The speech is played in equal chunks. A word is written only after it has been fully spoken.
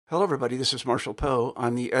Hello, everybody. This is Marshall Poe.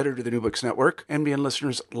 I'm the editor of the New Books Network. NBN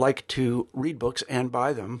listeners like to read books and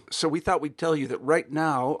buy them. So we thought we'd tell you that right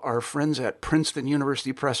now, our friends at Princeton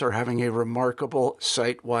University Press are having a remarkable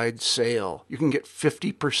site-wide sale. You can get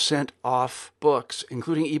 50% off books,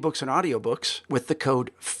 including ebooks and audiobooks, with the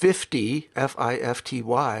code 50,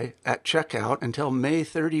 F-I-F-T-Y, at checkout until May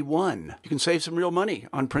 31. You can save some real money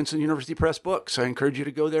on Princeton University Press books. I encourage you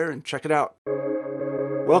to go there and check it out.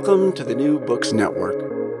 Welcome to the New Books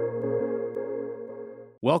Network.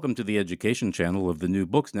 Welcome to the education channel of the New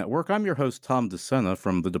Books Network. I'm your host, Tom DeSena,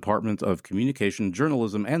 from the Department of Communication,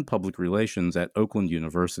 Journalism, and Public Relations at Oakland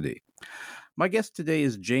University. My guest today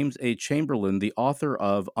is James A. Chamberlain, the author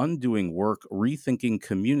of Undoing Work, Rethinking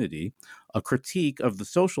Community, a critique of the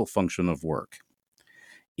social function of work.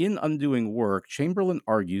 In Undoing Work, Chamberlain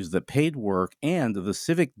argues that paid work and the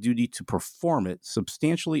civic duty to perform it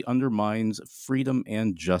substantially undermines freedom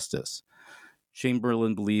and justice.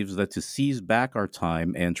 Chamberlain believes that to seize back our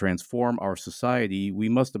time and transform our society, we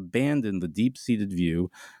must abandon the deep-seated view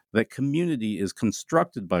that community is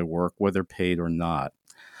constructed by work, whether paid or not.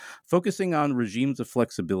 Focusing on regimes of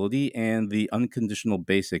flexibility and the unconditional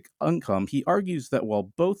basic income, he argues that while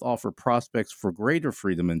both offer prospects for greater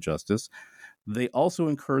freedom and justice, they also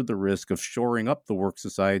incur the risk of shoring up the work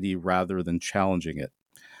society rather than challenging it.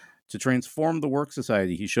 To transform the work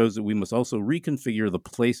society, he shows that we must also reconfigure the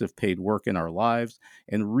place of paid work in our lives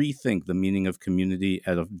and rethink the meaning of community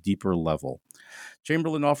at a deeper level.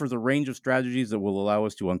 Chamberlain offers a range of strategies that will allow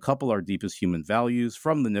us to uncouple our deepest human values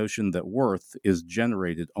from the notion that worth is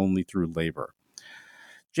generated only through labor.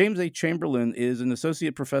 James A. Chamberlain is an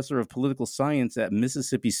associate professor of political science at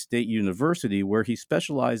Mississippi State University, where he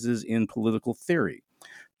specializes in political theory.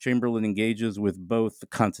 Chamberlain engages with both the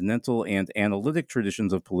continental and analytic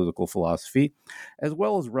traditions of political philosophy, as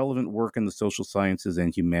well as relevant work in the social sciences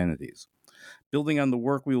and humanities. Building on the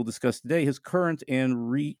work we will discuss today, his current and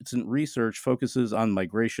recent research focuses on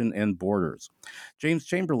migration and borders. James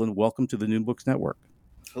Chamberlain, welcome to the New Books Network.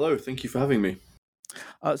 Hello, thank you for having me.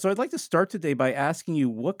 So I'd like to start today by asking you,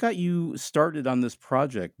 what got you started on this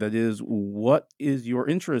project? That is, what is your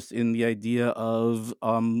interest in the idea of,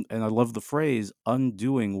 and I love the phrase,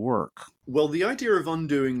 undoing work? Well, the idea of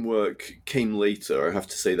undoing work came later, I have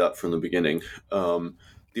to say that from the beginning.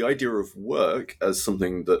 The idea of work as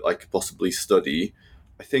something that I could possibly study,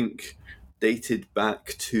 I think, dated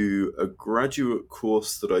back to a graduate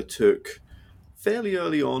course that I took fairly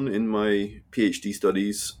early on in my PhD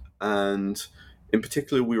studies, and in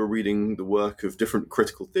particular, we were reading the work of different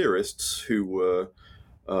critical theorists who were,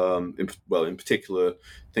 in particular,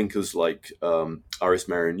 thinkers like Iris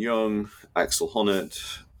Marion Young, Axel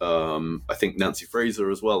Honneth, I think Nancy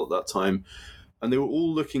Fraser as well at that time. And they were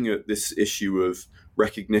all looking at this issue of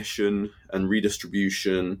recognition and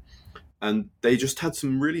redistribution. And they just had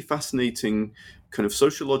some really fascinating kind of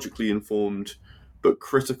sociologically informed but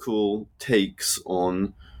critical takes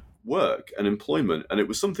on work and employment. And it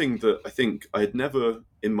was something that I think I had never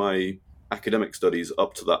in my academic studies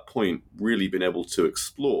up to that point really been able to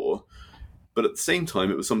explore. But at the same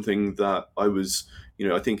time, it was something that I was,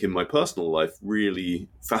 I think in my personal life really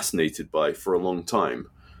fascinated by for a long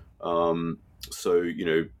time. So,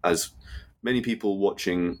 as many people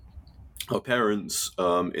watching our parents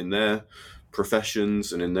in their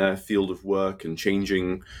professions and in their field of work and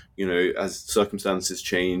changing, as circumstances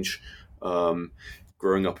change,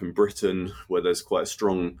 growing up in Britain, where there's quite a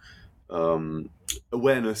strong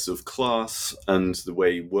awareness of class and the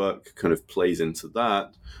way work kind of plays into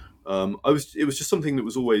that. It was just something that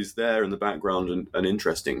was always there in the background and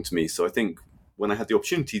interesting to me. So I think when I had the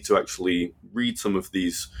opportunity to actually read some of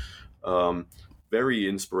these very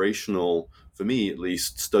inspirational, for me at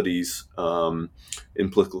least, studies in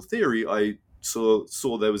political theory, I saw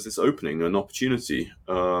there was this opening, an opportunity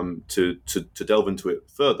to delve into it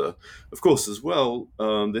further. Of course, as well,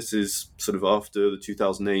 this is sort of after the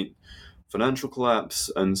 2008 financial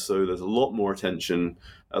collapse, and so there's a lot more attention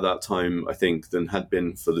at that time, I think, than had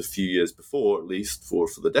been for the few years before, at least for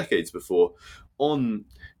the decades before, on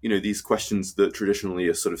these questions that traditionally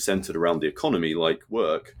are sort of centered around the economy, like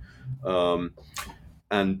work.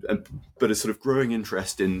 But a sort of growing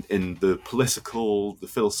interest in the political, the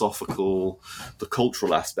philosophical, the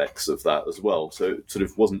cultural aspects of that as well. So it sort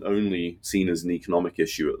of wasn't only seen as an economic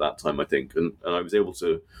issue at that time, I think. And I was able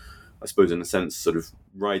to, I suppose, in a sense, sort of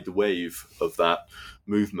ride the wave of that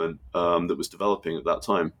movement that was developing at that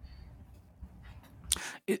time.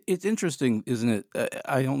 It's interesting, isn't it?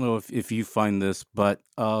 I don't know if you find this, but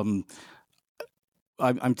I'm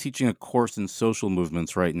teaching a course in social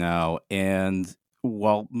movements right now, and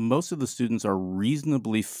while most of the students are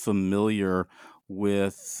reasonably familiar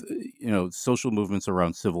with social movements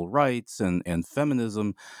around civil rights and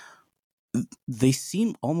feminism, they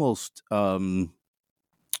seem almost I'm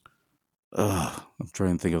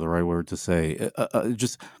trying to think of the right word to say,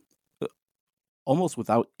 just almost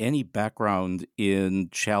without any background in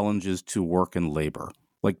challenges to work and labor.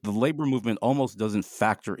 Like the labor movement almost doesn't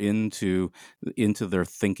factor into their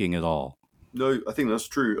thinking at all. No, I think that's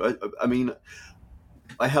true. I mean,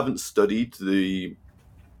 I haven't studied the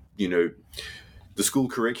school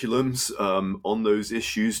curriculums on those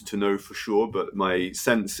issues to know for sure, but my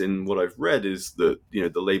sense in what I've read is that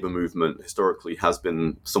the labor movement historically has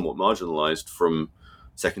been somewhat marginalized from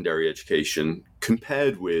secondary education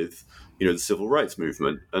compared with the civil rights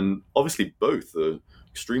movement, and obviously both are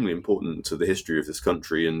extremely important to the history of this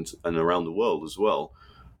country and around the world as well.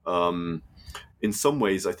 In some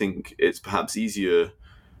ways, I think it's perhaps easier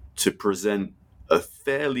to present a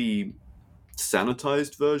fairly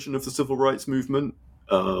sanitized version of the civil rights movement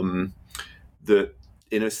that,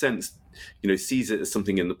 in a sense, sees it as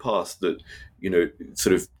something in the past that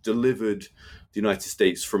sort of delivered the United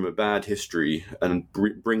States from a bad history and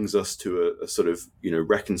brings us to a sort of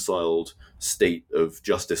reconciled state of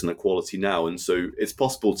justice and equality now. And so it's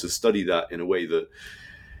possible to study that in a way that,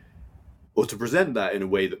 or to present that in a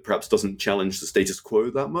way that perhaps doesn't challenge the status quo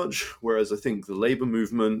that much. Whereas I think the labor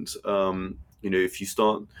movement, if you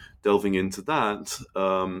start delving into that,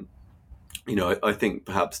 I think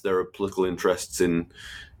perhaps there are political interests in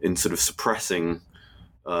sort of suppressing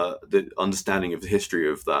the understanding of the history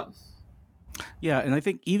of that. Yeah, and I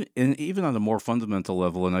think even on a more fundamental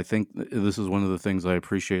level, and I think this is one of the things I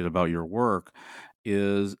appreciate about your work,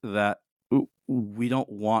 is that we don't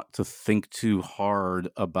want to think too hard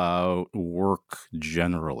about work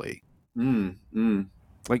generally. It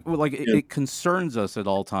concerns us at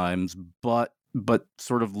all times, but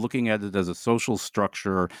sort of looking at it as a social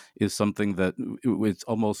structure is something that it's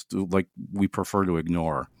almost like we prefer to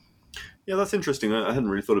ignore. Yeah, that's interesting. I hadn't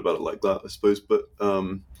really thought about it like that, I suppose. But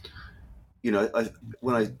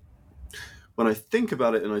when I think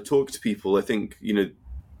about it and I talk to people, I think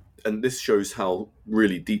and this shows how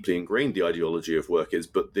really deeply ingrained the ideology of work is.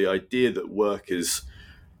 But the idea that work is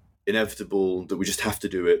inevitable, that we just have to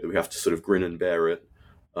do it, that we have to sort of grin and bear it.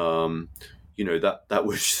 That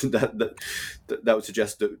would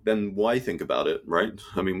suggest that then why think about it, right?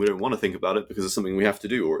 I mean, we don't want to think about it because it's something we have to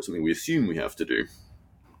do, or it's something we assume we have to do.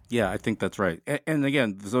 Yeah, I think that's right. And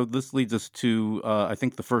again, so this leads us to, I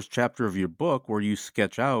think, the first chapter of your book where you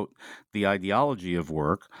sketch out the ideology of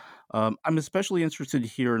work. I'm especially interested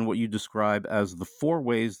here in what you describe as the 4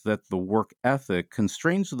 ways that the work ethic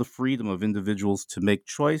constrains the freedom of individuals to make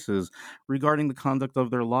choices regarding the conduct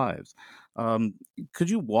of their lives. Could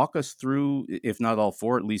you walk us through, if not all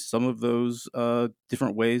 4, at least some of those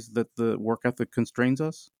different ways that the work ethic constrains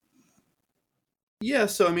us? Yeah,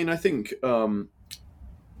 so I mean, I think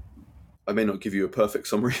I may not give you a perfect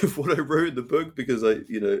summary of what I wrote in the book because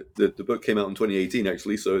the book came out in 2018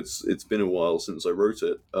 actually, so it's been a while since I wrote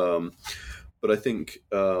it. But I think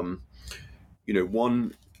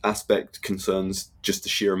one aspect concerns just the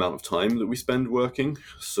sheer amount of time that we spend working.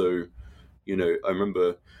 So I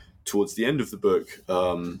remember towards the end of the book,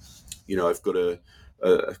 I've got a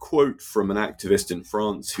quote from an activist in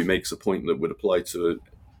France who makes a point that would apply to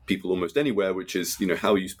people almost anywhere, which is,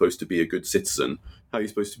 how are you supposed to be a good citizen? How are you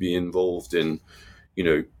supposed to be involved in,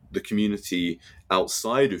 the community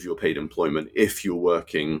outside of your paid employment if you're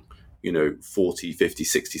working, 40, 50,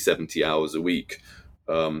 60, 70 hours a week?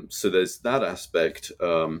 So there's that aspect,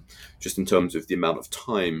 just in terms of the amount of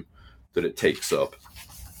time that it takes up.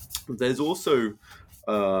 There's also,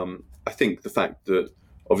 I think, the fact that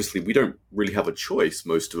obviously we don't really have a choice,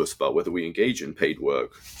 most of us, about whether we engage in paid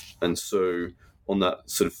work. And so on that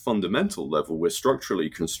sort of fundamental level, we're structurally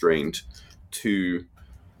constrained to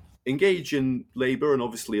engage in labor. And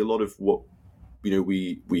obviously a lot of what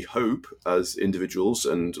we hope as individuals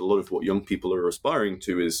and a lot of what young people are aspiring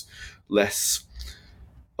to is less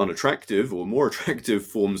unattractive or more attractive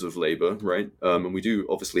forms of labor, right? And we do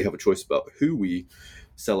obviously have a choice about who we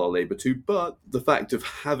sell our labor to, but the fact of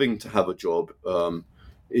having to have a job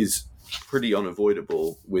is pretty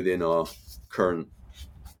unavoidable within our current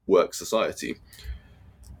work society.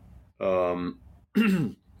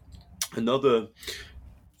 Another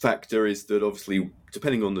factor is that obviously,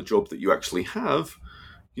 depending on the job that you actually have,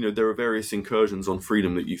 there are various incursions on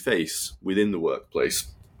freedom that you face within the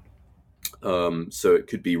workplace. So it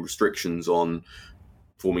could be restrictions on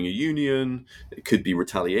forming a union. It could be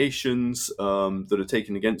retaliations that are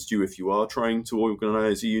taken against you if you are trying to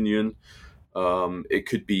organize a union. It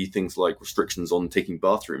could be things like restrictions on taking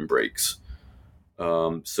bathroom breaks.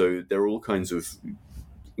 So there are all kinds of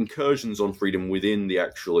incursions on freedom within the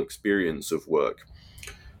actual experience of work.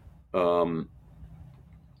 So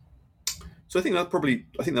I think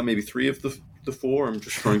that may be three of the four. I'm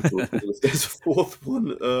just trying to recall if there's a fourth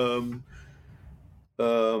one.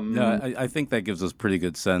 No, I think that gives us pretty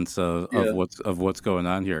good sense of Yeah. what's going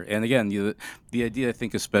on here. And again, the idea, I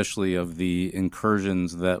think, especially of the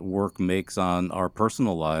incursions that work makes on our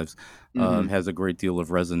personal lives, has a great deal of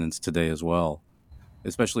resonance today as well.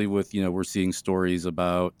 Especially with, we're seeing stories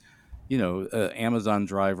about, Amazon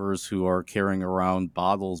drivers who are carrying around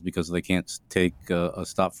bottles because they can't take a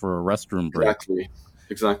stop for a restroom break.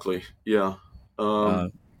 Exactly. Yeah. I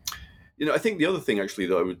think the other thing actually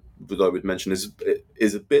that I would mention is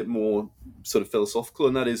a bit more sort of philosophical,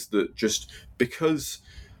 and that is that just because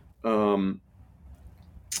kind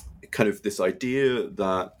of this idea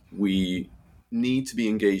that we need to be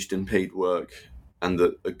engaged in paid work, and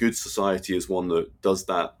that a good society is one that does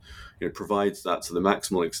that, provides that to the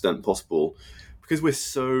maximal extent possible, because we're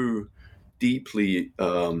so deeply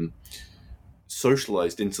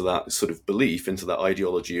socialized into that sort of belief, into that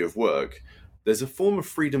ideology of work. There's a form of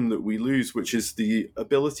freedom that we lose, which is the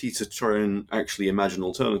ability to try and actually imagine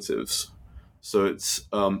alternatives. So it's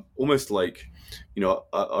almost like,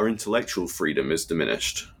 our intellectual freedom is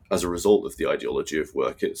diminished as a result of the ideology of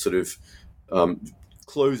work. It sort of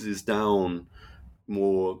closes down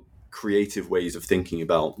more creative ways of thinking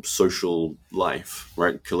about social life,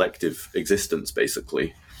 right? Collective existence,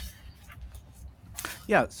 basically.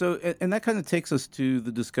 Yeah, so and that kind of takes us to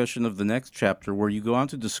the discussion of the next chapter, where you go on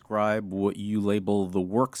to describe what you label the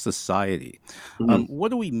work society. What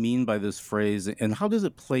do we mean by this phrase, and how does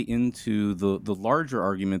it play into the larger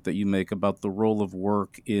argument that you make about the role of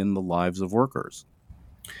work in the lives of workers?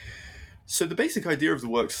 So the basic idea of the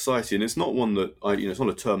work society, and it's not one that it's not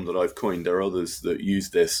a term that I've coined. There are others that use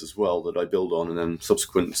this as well that I build on, and then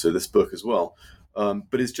subsequent to this book as well.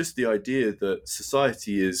 But it's just the idea that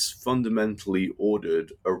society is fundamentally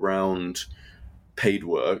ordered around paid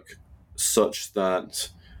work, such that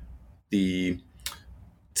the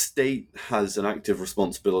state has an active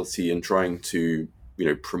responsibility in trying to,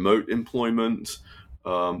 promote employment.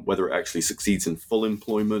 Whether it actually succeeds in full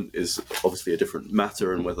employment is obviously a different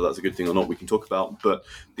matter, and whether that's a good thing or not, we can talk about. But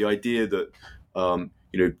the idea that,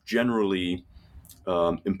 generally,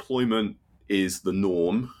 employment is the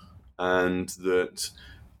norm, and that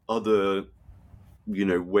other,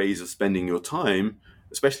 ways of spending your time,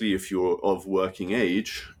 especially if you're of working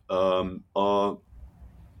age, are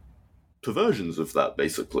perversions of that,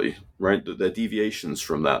 basically, right? That they're deviations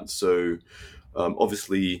from that. So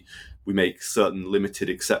obviously we make certain limited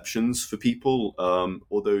exceptions for people,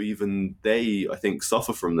 although even they, I think,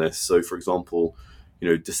 suffer from this. So, for example,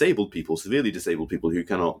 disabled people, severely disabled people who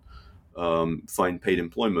cannot find paid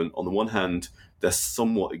employment, on the one hand, they're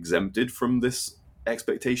somewhat exempted from this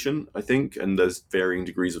expectation, I think, and there's varying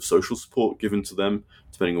degrees of social support given to them,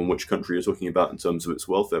 depending on which country you're talking about in terms of its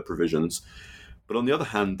welfare provisions. But on the other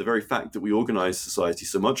hand, the very fact that we organize society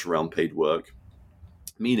so much around paid work,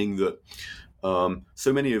 meaning that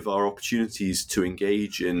so many of our opportunities to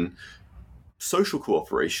engage in social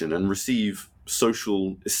cooperation and receive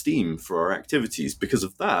social esteem for our activities, because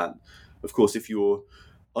of that, of course, if you're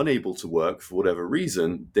unable to work for whatever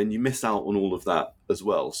reason, then you miss out on all of that as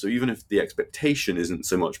well. So even if the expectation isn't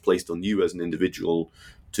so much placed on you as an individual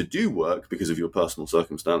to do work because of your personal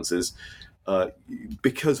circumstances,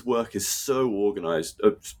 because work is so organized,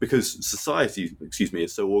 because society,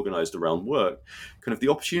 is so organized around work, kind of the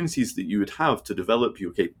opportunities that you would have to develop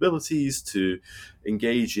your capabilities, to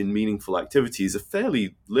engage in meaningful activities, are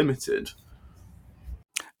fairly limited.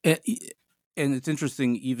 And it's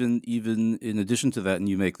interesting, even in addition to that, and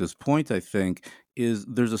you make this point, I think, is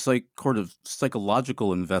there's a sort of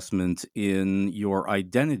psychological investment in your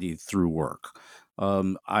identity through work.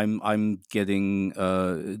 I'm getting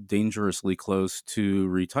dangerously close to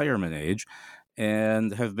retirement age,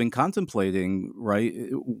 and have been contemplating, right,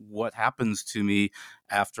 what happens to me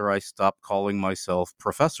after I stop calling myself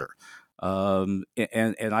professor. And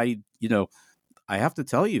I, I have to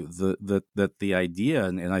tell you that the idea,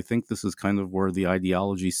 and I think this is kind of where the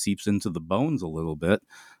ideology seeps into the bones a little bit,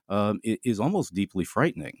 is almost deeply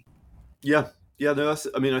frightening. Yeah. No,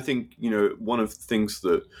 I think, one of the things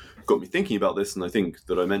that got me thinking about this, and I think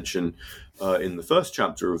that I mentioned in the first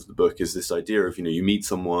chapter of the book, is this idea of, you meet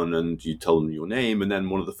someone and you tell them your name, and then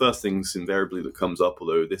one of the first things invariably that comes up,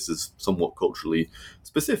 although this is somewhat culturally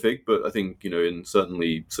specific, but I think, in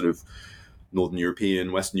certainly sort of Northern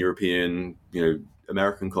European, Western European,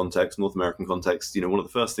 American context, North American context, one of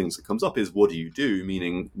the first things that comes up is, what do you do?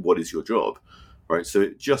 Meaning, what is your job? Right. So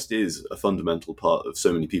it just is a fundamental part of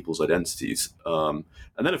so many people's identities. And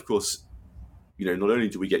then, of course, not only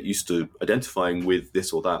do we get used to identifying with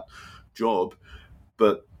this or that job,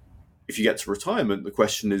 but if you get to retirement, the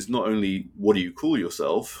question is not only what do you call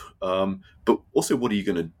yourself, but also what are you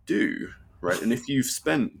going to do, right? And if you've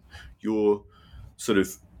spent your sort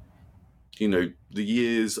of, the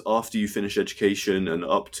years after you finish education and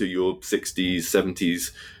up to your 60s,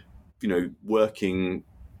 70s, working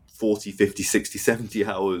 40, 50, 60, 70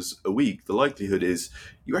 hours a week, the likelihood is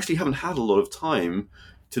you actually haven't had a lot of time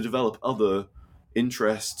to develop other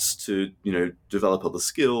interests, to develop other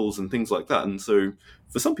skills and things like that. And so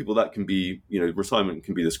for some people that can be, retirement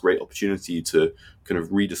can be this great opportunity to kind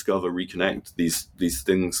of rediscover, reconnect these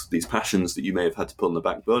things, these passions that you may have had to put on the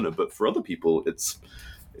back burner. But for other people, it's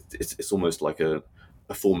almost like a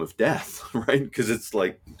form of death, right? Because it's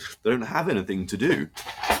like they don't have anything to do.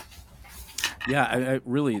 Yeah, I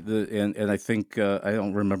really and I think I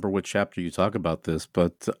don't remember what chapter you talk about this,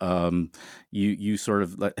 but you sort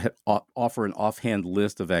of offer an offhand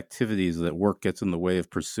list of activities that work gets in the way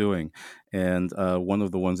of pursuing, and one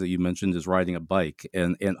of the ones that you mentioned is riding a bike.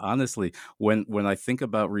 And honestly, when I think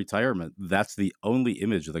about retirement, that's the only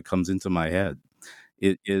image that comes into my head.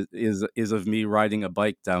 It is of me riding a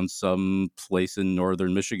bike down some place in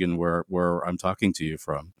northern Michigan where I'm talking to you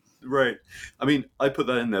from. Right. I mean, I put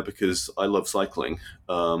that in there because I love cycling.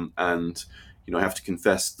 And, I have to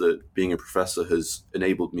confess that being a professor has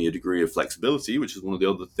enabled me a degree of flexibility, which is one of the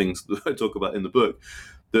other things that I talk about in the book,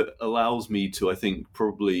 that allows me to, I think,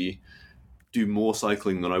 probably do more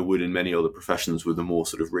cycling than I would in many other professions with a more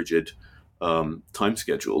sort of rigid time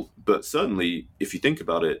schedule. But certainly, if you think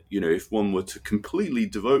about it, if one were to completely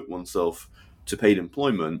devote oneself to paid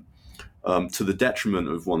employment to the detriment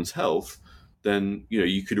of one's health, then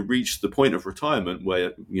you could reach the point of retirement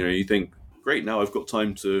where you think, great, now I've got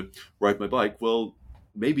time to ride my bike. Well,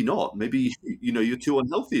 maybe not. Maybe you're too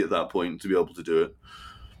unhealthy at that point to be able to do it.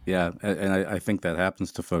 Yeah, and I think that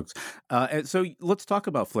happens to folks. And so let's talk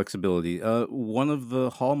about flexibility. One of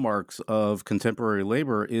the hallmarks of contemporary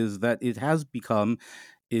labor is that it has become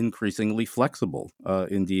increasingly flexible.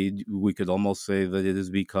 Indeed, we could almost say that it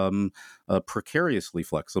has become precariously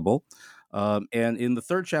flexible. And in the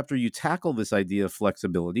third chapter, you tackle this idea of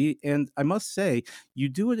flexibility. And I must say, you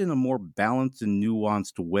do it in a more balanced and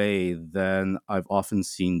nuanced way than I've often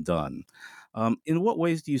seen done. In what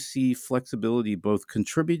ways do you see flexibility both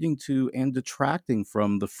contributing to and detracting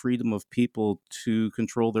from the freedom of people to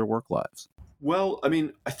control their work lives? Well, I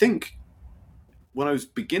mean, I think when I was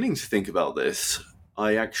beginning to think about this,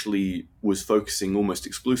 I actually was focusing almost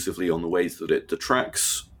exclusively on the ways that it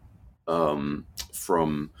detracts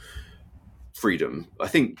from freedom. I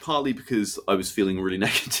think partly because I was feeling really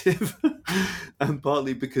negative and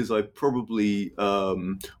partly because I probably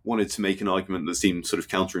wanted to make an argument that seemed sort of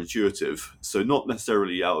counterintuitive. So not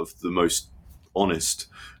necessarily out of the most honest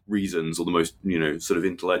reasons or the most, sort of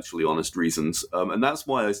intellectually honest reasons. And that's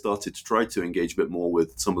why I started to try to engage a bit more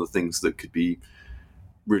with some of the things that could be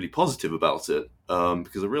really positive about it.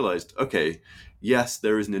 Because I realized, okay, yes,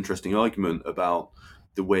 there is an interesting argument about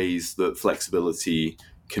the ways that flexibility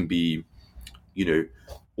can be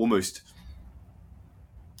almost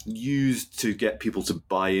used to get people to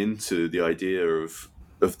buy into the idea of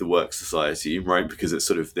the work society, right? Because it's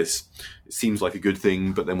sort of this, it seems like a good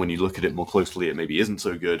thing, but then when you look at it more closely, it maybe isn't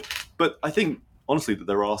so good. But I think, honestly, that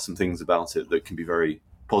there are some things about it that can be very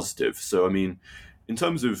positive. So, I mean, in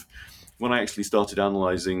terms of when I actually started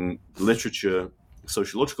analyzing literature,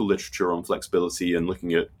 sociological literature on flexibility and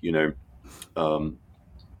looking at,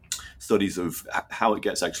 studies of how it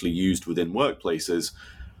gets actually used within workplaces,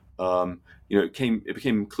 it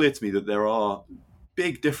became clear to me that there are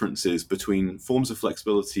big differences between forms of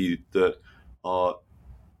flexibility that are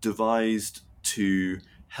devised to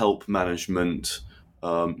help management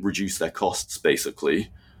reduce their costs,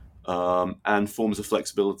 basically, and forms of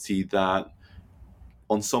flexibility that,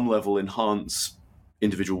 on some level, enhance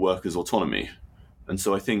individual workers' autonomy. And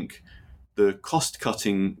so I think the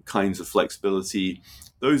cost-cutting kinds of flexibility,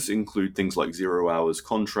 those include things like 0 hours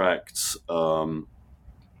contracts,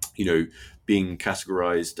 being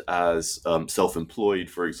categorized as self-employed,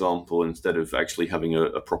 for example, instead of actually having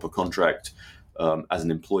a proper contract as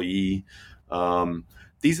an employee.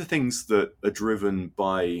 These are things that are driven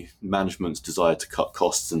by management's desire to cut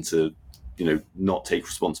costs and to, not take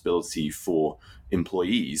responsibility for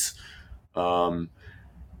employees.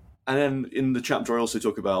 And then in the chapter, I also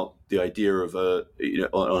talk about the idea of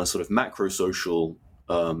on a sort of macro social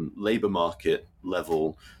labor market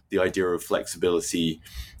level, the idea of flexibility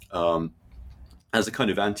as a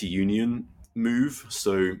kind of anti-union move.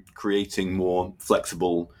 So creating more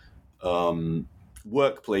flexible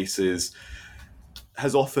workplaces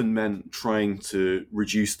has often meant trying to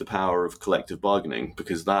reduce the power of collective bargaining,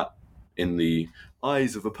 because that, in the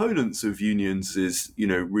eyes of opponents of unions, is,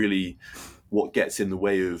 really what gets in the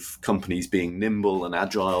way of companies being nimble and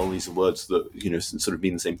agile. These are words that, sort of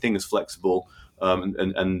mean the same thing as flexible,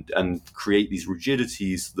 and create these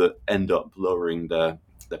rigidities that end up lowering their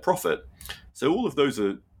profit. So all of those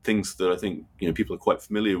are things that I think, people are quite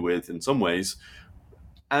familiar with in some ways,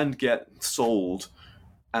 and get sold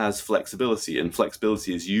as flexibility. And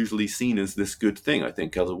flexibility is usually seen as this good thing, I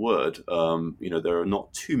think, as a word. There are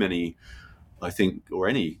not too many, I think, or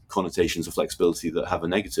any connotations of flexibility that have a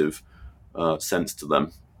negative sense to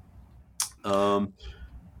them.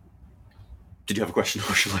 Did you have a question,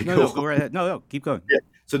 or should I go? No, go right ahead. No, keep going. Yeah.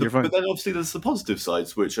 So, but then obviously there's the positive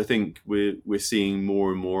sides, which I think we're seeing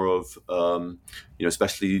more and more of,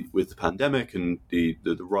 especially with the pandemic and the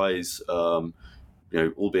rise,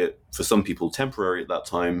 albeit for some people temporary at that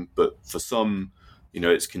time, but for some,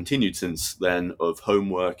 it's continued since then, of home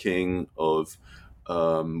working, of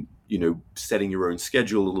setting your own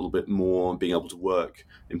schedule a little bit more, being able to work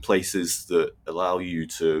in places that allow you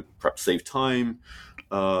to perhaps save time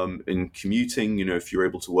in commuting. If you're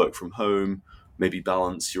able to work from home, maybe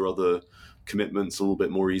balance your other commitments a little bit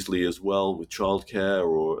more easily as well, with childcare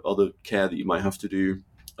or other care that you might have to do.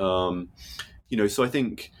 So I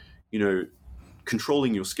think,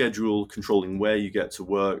 controlling your schedule, controlling where you get to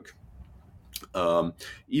work,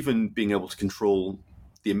 even being able to control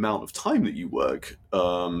the amount of time that you work.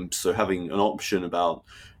 So having an option about,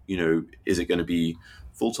 is it going to be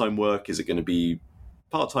full-time work? Is it going to be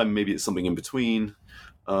part-time? Maybe it's something in between.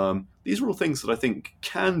 These are all things that I think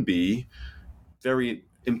can be very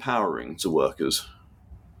empowering to workers.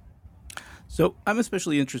 So I'm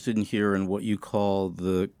especially interested in hearing what you call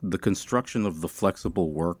the construction of the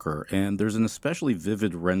flexible worker, and there's an especially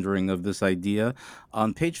vivid rendering of this idea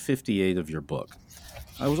on page 58 of your book.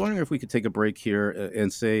 I was wondering if we could take a break here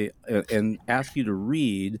and ask you to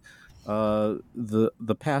read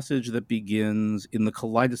the passage that begins in the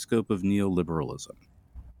kaleidoscope of neoliberalism.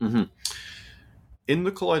 Mm-hmm. In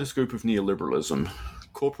the kaleidoscope of neoliberalism,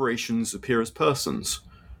 corporations appear as persons,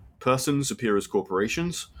 persons appear as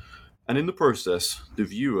corporations, and in the process, the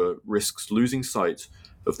viewer risks losing sight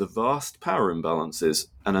of the vast power imbalances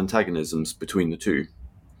and antagonisms between the two.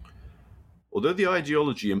 Although the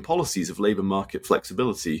ideology and policies of labour market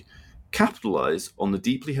flexibility capitalize on the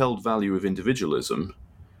deeply held value of individualism,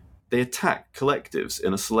 they attack collectives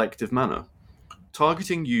in a selective manner,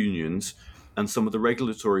 targeting unions and some of the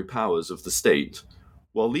regulatory powers of the state,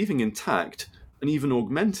 while leaving intact and even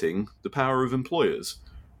augmenting the power of employers,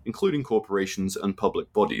 including corporations and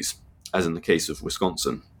public bodies, as in the case of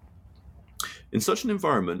Wisconsin. In such an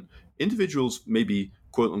environment, individuals may be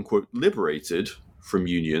quote-unquote liberated from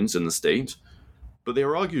unions and the state, but they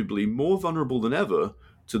are arguably more vulnerable than ever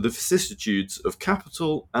to the vicissitudes of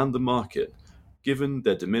capital and the market, given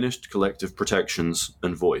their diminished collective protections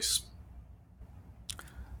and voice.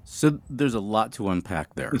 So there's a lot to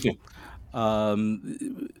unpack there. I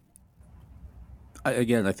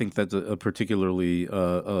think that's a particularly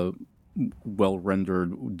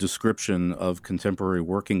well-rendered description of contemporary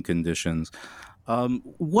working conditions.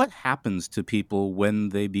 What happens to people when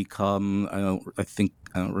they become, I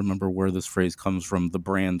don't remember where this phrase comes from, the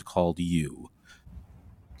brand called you?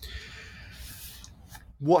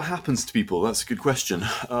 What happens to people? That's a good question.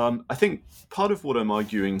 I think part of what I'm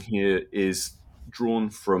arguing here is drawn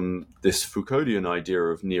from this Foucauldian idea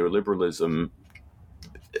of neoliberalism,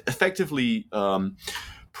 effectively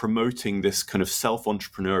promoting this kind of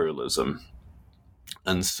self-entrepreneurialism.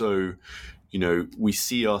 And so, we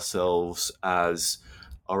see ourselves as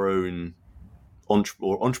our own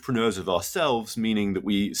entrepreneurs of ourselves, meaning that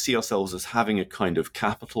we see ourselves as having a kind of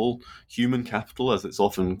capital, human capital, as it's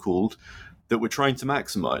often called, that we're trying to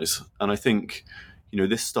maximize. And I think,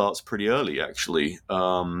 this starts pretty early, actually,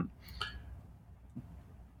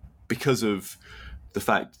 because of the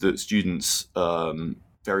fact that students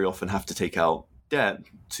very often have to take out debt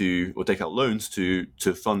or take out loans to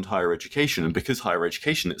fund higher education. And because higher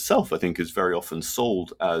education itself, I think, is very often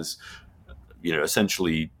sold as,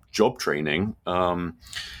 essentially job training,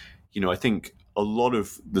 I think a lot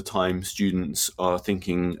of the time students are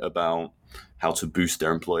thinking about how to boost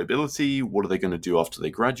their employability. What are they going to do after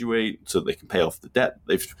they graduate so that they can pay off the debt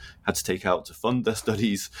they've had to take out to fund their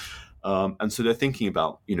studies? And so they're thinking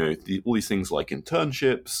about, all these things like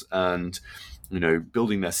internships and,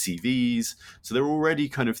 building their CVs. So they're already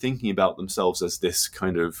kind of thinking about themselves as this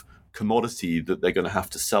kind of commodity that they're going to have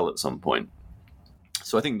to sell at some point.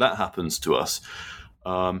 So I think that happens to us.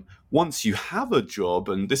 Once you have a job,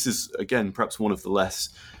 and this is, again, perhaps one of the less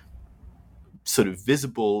sort of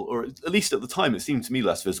visible, or at least at the time it seemed to me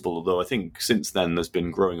less visible, although I think since then there's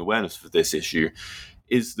been growing awareness for this issue,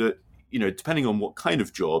 is that, depending on what kind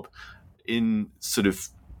of job, in sort of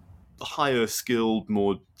higher skilled,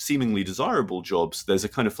 more seemingly desirable jobs, there's a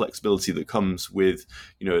kind of flexibility that comes with,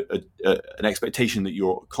 an expectation that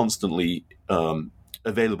you're constantly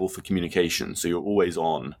available for communication. So you're always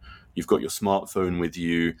on. You've got your smartphone with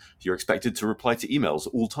you. You're expected to reply to emails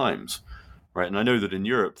at all times, right? And I know that in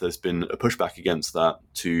Europe, there's been a pushback against that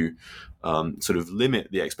to sort of limit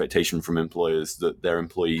the expectation from employers that their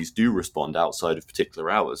employees do respond outside of particular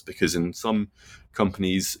hours, because in some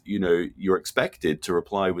companies, you're expected to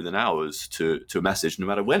reply within hours to a message, no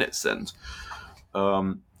matter when it's sent.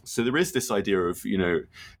 So there is this idea of,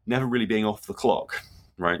 never really being off the clock,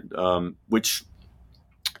 right? Which,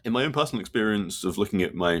 in my own personal experience of looking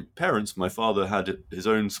at my parents, my father had his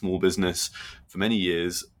own small business for many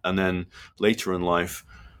years, and then later in life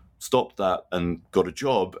stopped that and got a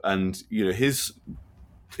job. And, his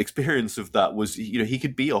experience of that was, he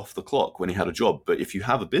could be off the clock when he had a job, but if you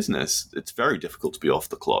have a business, it's very difficult to be off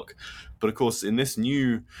the clock. But of course, in this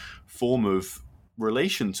new form of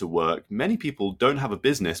relation to work, many people don't have a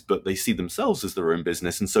business, but they see themselves as their own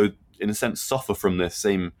business, and so in a sense suffer from this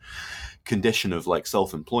same condition of like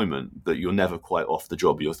self-employment, that you're never quite off the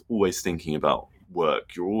job. You're always thinking about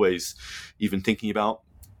work. You're always even thinking about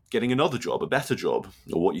getting another job, a better job,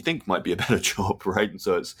 or what you think might be a better job, right? And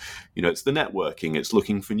so it's, it's the networking, it's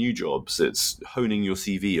looking for new jobs, it's honing your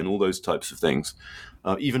CV and all those types of things,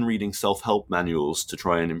 even reading self-help manuals to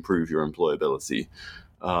try and improve your employability.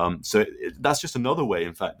 So that's just another way,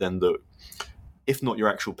 in fact, then, that if not your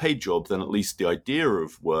actual paid job, then at least the idea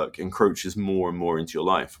of work encroaches more and more into your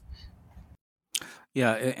life.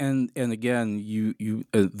 Yeah, and again,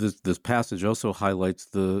 this passage also highlights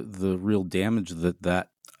the real damage that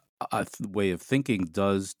way of thinking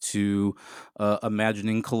does to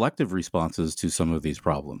imagining collective responses to some of these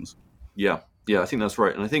problems. Yeah, I think that's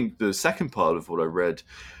right. And I think the second part of what I read,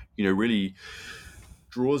 really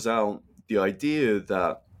draws out the idea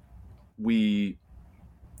that we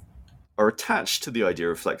are attached to the idea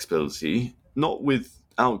of flexibility, not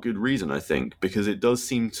without good reason, I think, because it does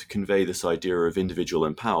seem to convey this idea of individual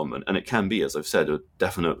empowerment, and it can be, as I've said, a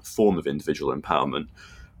definite form of individual empowerment.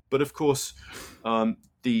 But of course,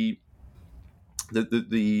 the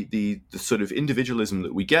sort of individualism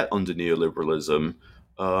that we get under neoliberalism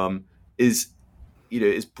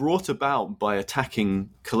is brought about by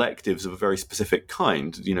attacking collectives of a very specific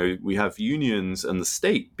kind. We have unions and the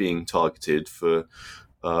state being targeted for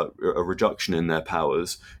a reduction in their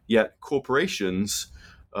powers, yet corporations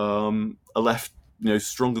are left,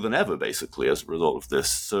 stronger than ever, basically, as a result of this.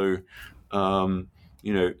 So,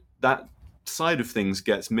 that side of things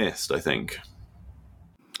gets missed, I think.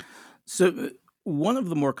 So one of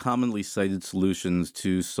the more commonly cited solutions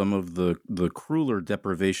to some of the crueler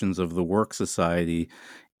deprivations of the work society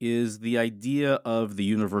is the idea of the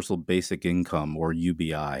universal basic income, or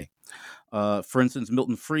UBI. For instance,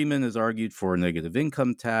 Milton Friedman has argued for a negative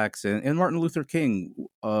income tax, and Martin Luther King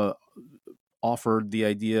offered the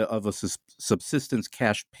idea of a subsistence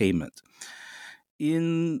cash payment.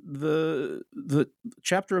 In the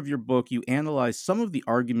chapter of your book, you analyze some of the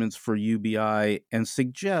arguments for UBI and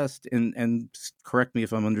suggest, and correct me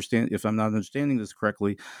if I'm not understanding this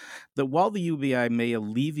correctly, that while the UBI may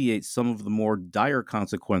alleviate some of the more dire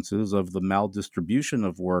consequences of the maldistribution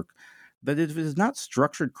of work, that if it is not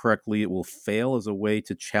structured correctly, it will fail as a way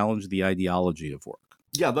to challenge the ideology of work.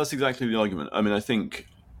 Yeah, that's exactly the argument. I mean, I think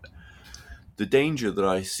the danger that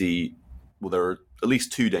I see, well, there are at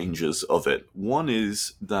least two dangers of it. One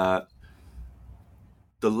is that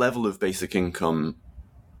the level of basic income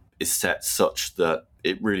is set such that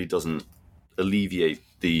it really doesn't alleviate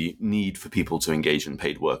the need for people to engage in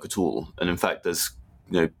paid work at all. And in fact, there's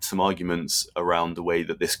some arguments around the way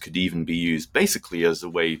that this could even be used basically as a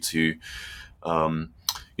way to,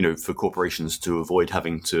 for corporations to avoid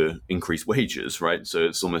having to increase wages, right? So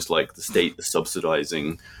it's almost like the state is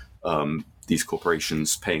subsidizing these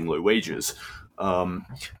corporations paying low wages.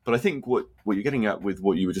 But I think what you're getting at with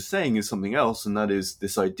what you were just saying is something else, and that is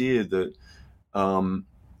this idea that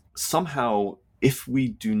somehow, if we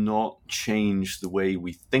do not change the way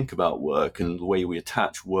we think about work and the way we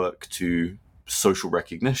attach work to social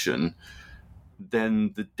recognition,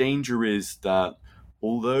 then the danger is that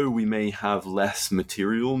although we may have less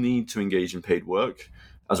material need to engage in paid work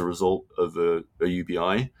as a result of a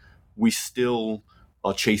UBI, we still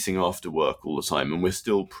are chasing after work all the time, and we're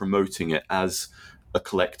still promoting it as a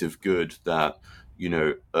collective good that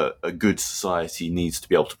a good society needs to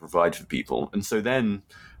be able to provide for people. And so then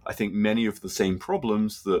I think many of the same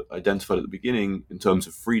problems that I identified at the beginning in terms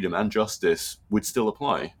of freedom and justice would still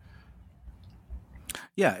apply.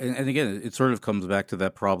 Yeah, and again, it sort of comes back to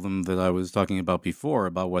that problem that I was talking about before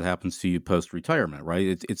about what happens to you post-retirement,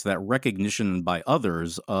 right? It's that recognition by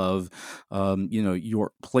others of,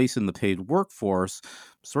 your place in the paid workforce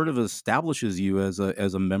sort of establishes you as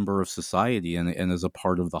a member of society and as a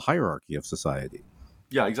part of the hierarchy of society.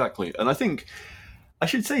 Yeah, exactly. And I think I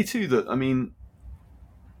should say too that, I mean,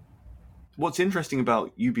 what's interesting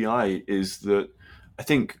about UBI is that I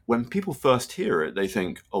think when people first hear it, they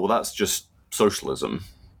think, oh, well, that's just socialism,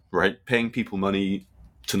 right? Paying people money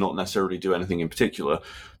to not necessarily do anything in particular.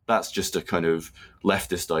 That's just a kind of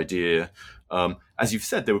leftist idea. As you've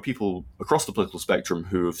said, there were people across the political spectrum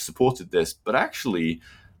who have supported this, but actually,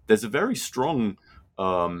 there's a very strong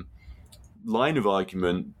line of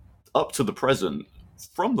argument up to the present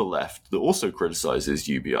from the left that also criticizes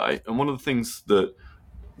UBI. And one of the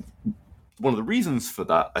reasons for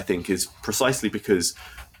that, I think, is precisely because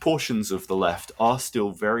portions of the left are still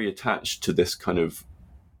very attached to this kind of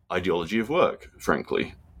ideology of work,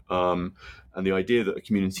 frankly, and the idea that a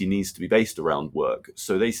community needs to be based around work.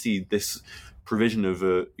 So they see this provision of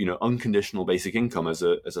unconditional basic income as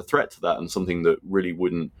a threat to that and something that really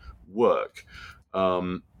wouldn't work.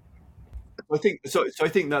 I think so. I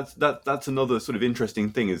think that's another sort of interesting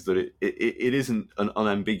thing, is that it isn't an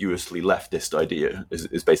unambiguously leftist idea,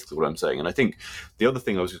 is basically what I'm saying. And I think the other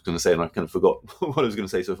thing I was just going to say, and I kind of forgot what I was going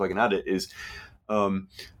to say, so if I can add it, is of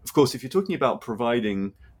course, if you're talking about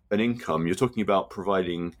providing an income, you're talking about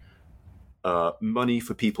providing money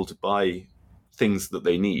for people to buy things that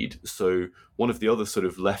they need. So one of the other sort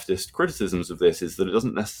of leftist criticisms of this is that it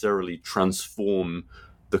doesn't necessarily transform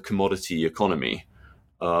the commodity economy.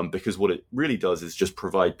 Because what it really does is just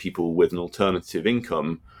provide people with an alternative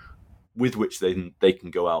income with which they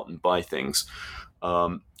can go out and buy things.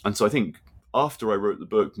 And so I think after I wrote the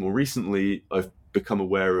book more recently, I've become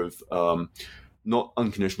aware of not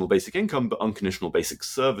unconditional basic income, but unconditional basic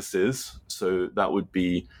services. So that would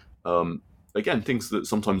be, again, things that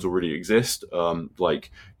sometimes already exist,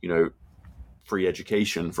 like, free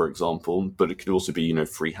education, for example, but it could also be,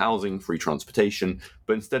 free housing, free transportation.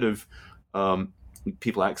 But instead of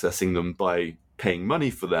people accessing them by paying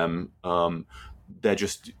money for them, they're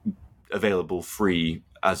just available free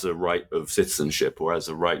as a right of citizenship, or as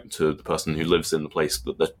a right to the person who lives in the place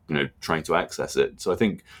that they're trying to access it. So I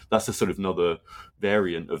think that's a sort of another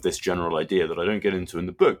variant of this general idea that I don't get into in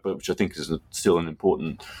the book, but which I think is still an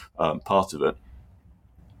important part of it.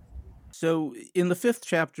 So in the fifth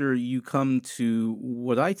chapter, you come to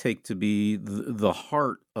what I take to be the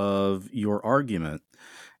heart of your argument.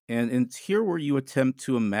 And it's here where you attempt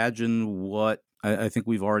to imagine what I think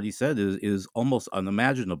we've already said is almost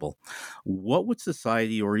unimaginable. What would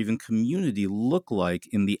society or even community look like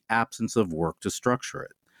in the absence of work to structure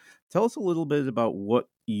it? Tell us a little bit about what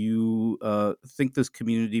you think this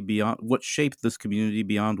community what shape this community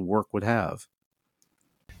beyond work would have.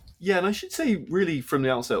 Yeah, and I should say really from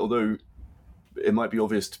the outset, although it might be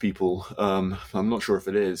obvious to people, I'm not sure if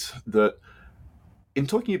it is, that in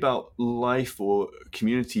talking about life or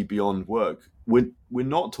community beyond work, we're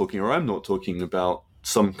not talking, or I'm not talking about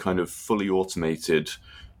some kind of fully automated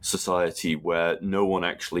society where no one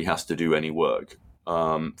actually has to do any work.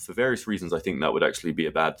 For various reasons, I think that would actually be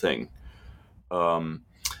a bad thing. I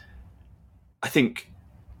think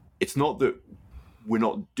it's not that we're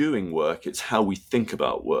not doing work, it's how we think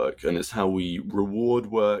about work, and it's how we reward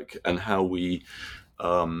work, and how we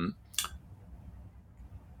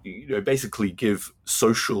basically give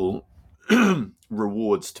social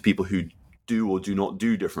rewards to people who do or do not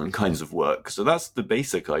do different kinds of work. So that's the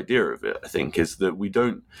basic idea of it, I think, is that we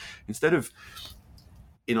don't, instead of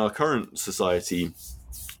in our current society,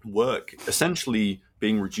 work essentially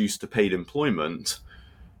being reduced to paid employment,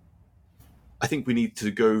 I think we need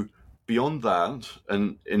to go beyond that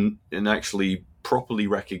and actually properly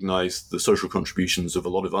recognize the social contributions of a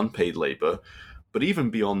lot of unpaid labor. But even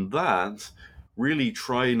beyond that, really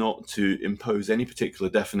try not to impose any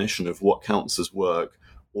particular definition of what counts as work,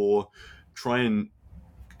 or try and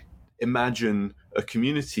imagine a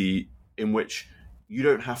community in which you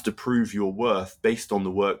don't have to prove your worth based on the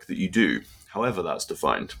work that you do, however that's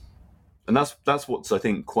defined. And that's what's, I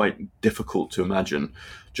think, quite difficult to imagine,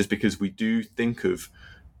 just because we do think of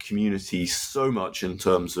community so much in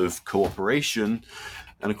terms of cooperation.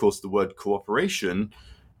 And of course, the word cooperation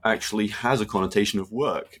actually has a connotation of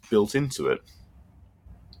work built into it.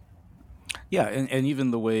 Yeah, and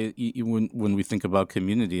even the way when we think about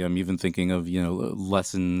community, I'm even thinking of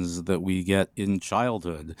lessons that we get in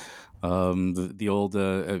childhood. The old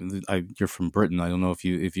you're from Britain. I don't know if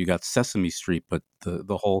you got Sesame Street, but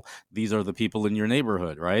the whole these are the people in your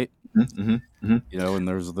neighborhood, right? Mm-hmm, mm-hmm. And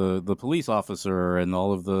there's the police officer and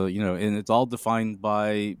all of the and it's all defined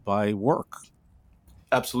by work.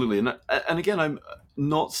 Absolutely, and again, I'm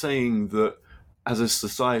not saying that as a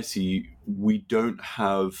society we don't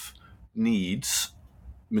have needs,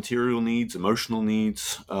 material needs, emotional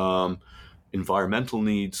needs, environmental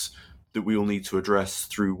needs that we all need to address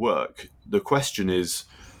through work. The question is,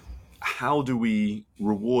 how do we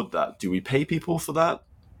reward that? Do we pay people for that?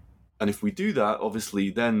 And if we do that, obviously,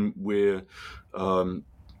 then we're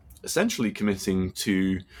essentially committing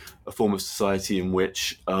to a form of society in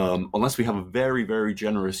which, unless we have a very, very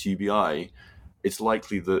generous UBI, it's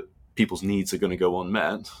likely that people's needs are going to go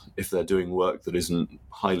unmet if they're doing work that isn't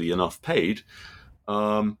highly enough paid.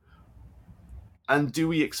 And do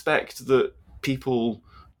we expect that people,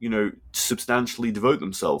 substantially devote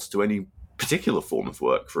themselves to any particular form of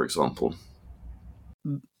work, for example?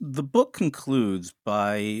 The book concludes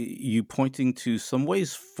by you pointing to some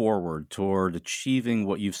ways forward toward achieving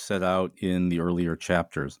what you've set out in the earlier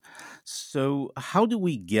chapters. So, how do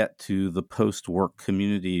we get to the post-work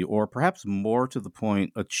community, or perhaps more to the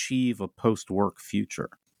point, achieve a post-work future?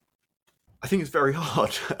 I think it's very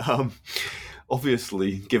hard.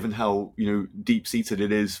 Obviously, given how deep-seated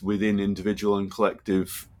it is within individual and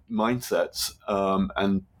collective mindsets,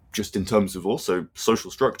 and just in terms of also social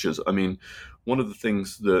structures. I mean, one of the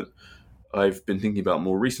things that I've been thinking about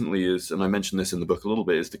more recently is, and I mentioned this in the book a little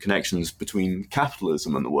bit, is the connections between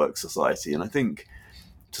capitalism and the work society. And I think,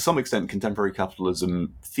 to some extent, contemporary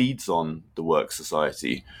capitalism feeds on the work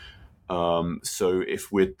society. So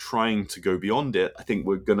if we're trying to go beyond it, I think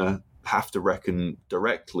we're going to have to reckon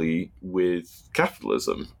directly with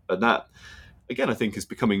capitalism. And that, again, I think is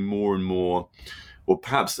becoming more and more, or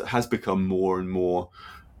perhaps has become more and more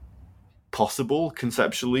possible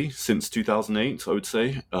conceptually since 2008, I would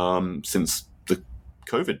say, since the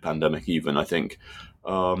COVID pandemic even, I think.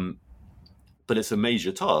 But it's a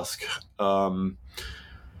major task. So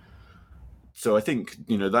I think,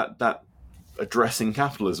 that addressing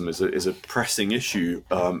capitalism is a pressing issue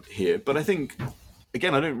here. But I think,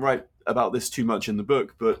 again, I don't write about this too much in the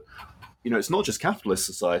book, but it's not just capitalist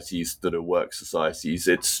societies that are work societies.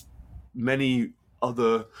 It's many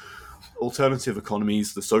other alternative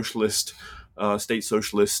economies, the socialist, state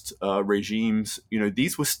socialist regimes.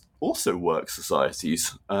 These were also work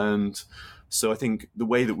societies, and so I think the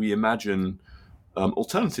way that we imagine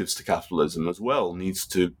alternatives to capitalism as well needs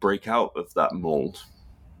to break out of that mold.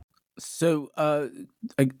 So,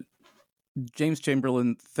 James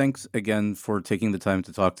Chamberlain, thanks again for taking the time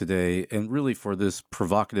to talk today and really for this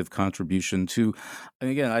provocative contribution to, and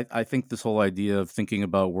again, I think this whole idea of thinking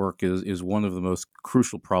about work is one of the most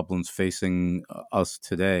crucial problems facing us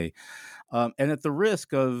today. And at the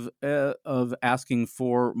risk of asking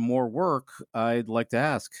for more work, I'd like to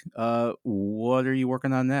ask, what are you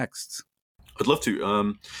working on next? I'd love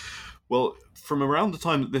to. Well, from around the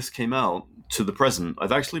time that this came out to the present,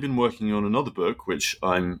 I've actually been working on another book, which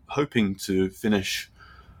I'm hoping to finish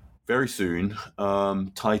very soon,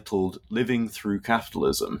 titled Living Through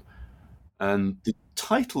Capitalism. And the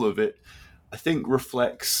title of it, I think,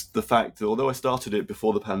 reflects the fact that although I started it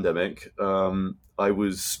before the pandemic, I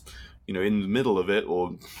was, in the middle of it,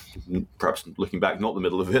 or perhaps looking back, not the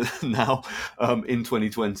middle of it now, in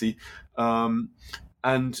 2020.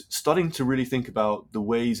 And starting to really think about the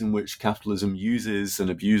ways in which capitalism uses and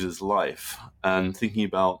abuses life, and thinking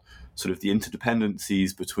about sort of the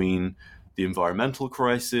interdependencies between the environmental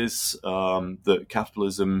crisis that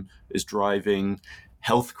capitalism is driving,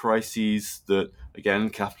 health crises that, again,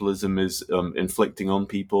 capitalism is inflicting on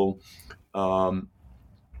people,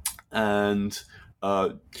 and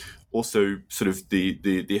also sort of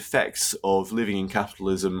the effects of living in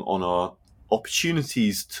capitalism on our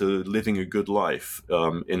opportunities to living a good life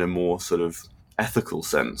in a more sort of ethical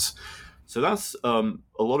sense. So that's a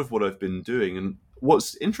lot of what I've been doing. And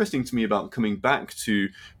what's interesting to me about coming back to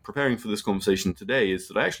preparing for this conversation today is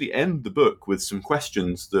that I actually end the book with some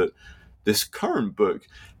questions that this current book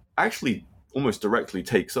actually almost directly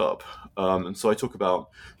takes up. And so I talk about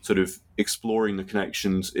sort of exploring the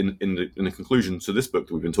connections in the conclusion to this book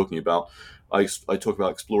that we've been talking about. I talk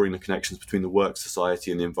about exploring the connections between the work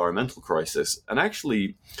society and the environmental crisis. And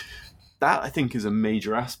actually, that I think is a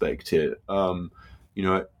major aspect here.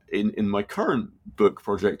 In my current book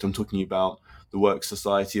project, I'm talking about the work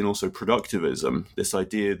society and also productivism, this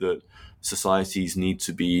idea that societies need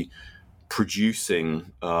to be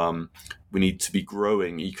producing. We need to be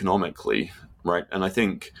growing economically, right? And I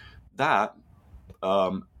think that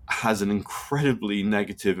has an incredibly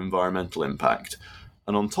negative environmental impact.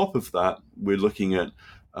 And on top of that, we're looking at,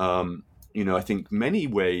 I think many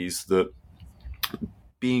ways that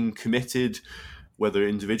being committed, whether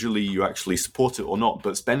individually you actually support it or not,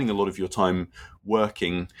 but spending a lot of your time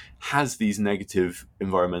working has these negative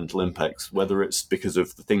environmental impacts, whether it's because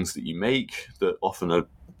of the things that you make that often are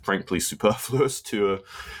frankly superfluous to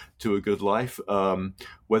a good life,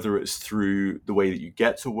 whether it's through the way that you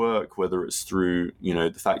get to work, whether it's through,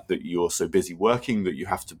 the fact that you're so busy working that you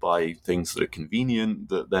have to buy things that are convenient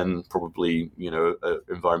that then probably, are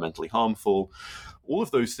environmentally harmful. All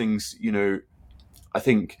of those things, I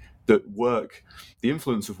think that the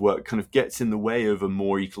influence of work kind of gets in the way of a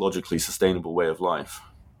more ecologically sustainable way of life.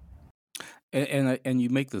 And you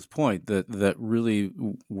make this point that really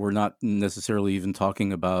we're not necessarily even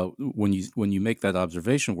talking about, when you make that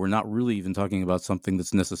observation, we're not really even talking about something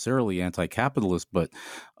that's necessarily anti-capitalist, but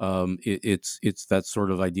it's that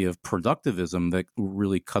sort of idea of productivism that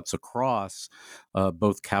really cuts across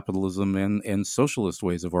both capitalism and socialist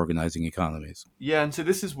ways of organizing economies. Yeah, and so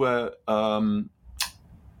this is where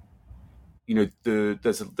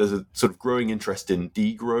there's a sort of growing interest in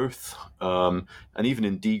degrowth, and even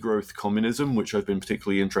in degrowth communism, which I've been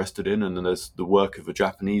particularly interested in. And then there's the work of a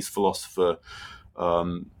Japanese philosopher,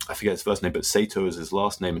 I forget his first name, but Sato is his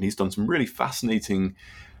last name, and he's done some really fascinating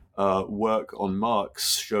work on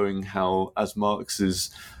Marx, showing how as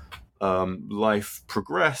Marx's life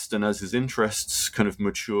progressed and as his interests kind of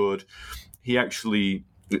matured, he actually,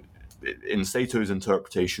 in Sato's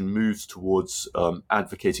interpretation, moves towards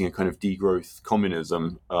advocating a kind of degrowth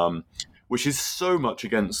communism, which is so much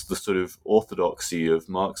against the sort of orthodoxy of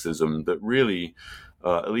Marxism that really,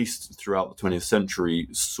 at least throughout the 20th century,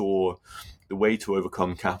 saw the way to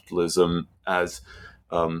overcome capitalism as,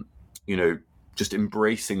 just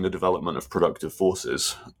embracing the development of productive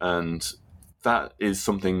forces. And that is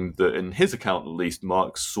something that, in his account at least,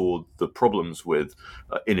 Marx saw the problems with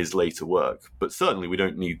in his later work. But certainly we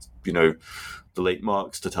don't need, the late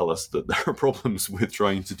Marx to tell us that there are problems with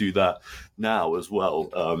trying to do that now as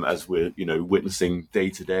well, as we're, witnessing day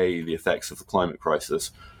to day the effects of the climate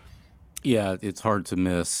crisis. Yeah, it's hard to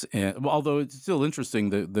miss. And although it's still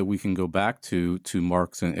interesting that we can go back to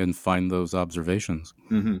Marx and find those observations.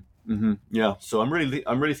 Mm-hmm. Mm-hmm. Yeah. So I'm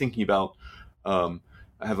really thinking about, I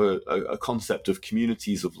have a concept of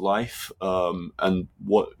communities of life, and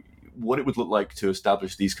what it would look like to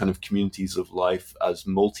establish these kind of communities of life as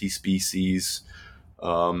multi-species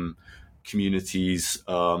communities.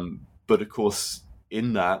 But of course,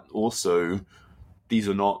 in that also, these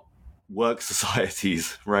are not work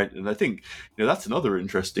societies, right? And I think that's another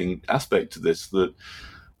interesting aspect to this, that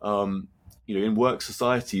in work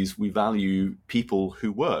societies we value people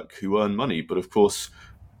who work, who earn money, but of course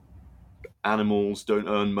animals don't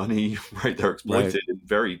earn money, right? They're exploited in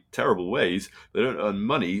very terrible ways. They don't earn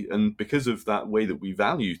money, and because of that way that we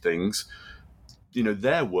value things,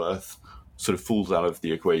 their worth sort of falls out of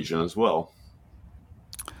the equation as well.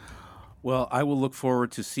 Well, I will look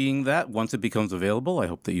forward to seeing that once it becomes available. I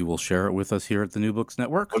hope that you will share it with us here at the New Books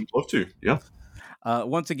Network. I'd love to, yeah.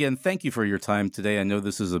 Once again, thank you for your time today. I know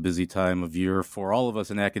this is a busy time of year for all of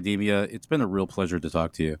us in academia. It's been a real pleasure to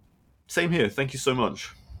talk to you. Same here. Thank you so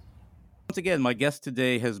much. Once again, my guest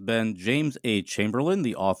today has been James A. Chamberlain,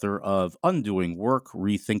 the author of Undoing Work,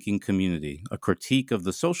 Rethinking Community, a critique of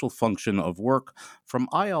the social function of work, from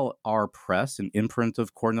ILR Press, an imprint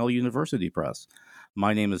of Cornell University Press.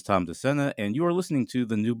 My name is Tom DeSena, and you are listening to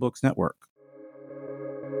the New Books Network.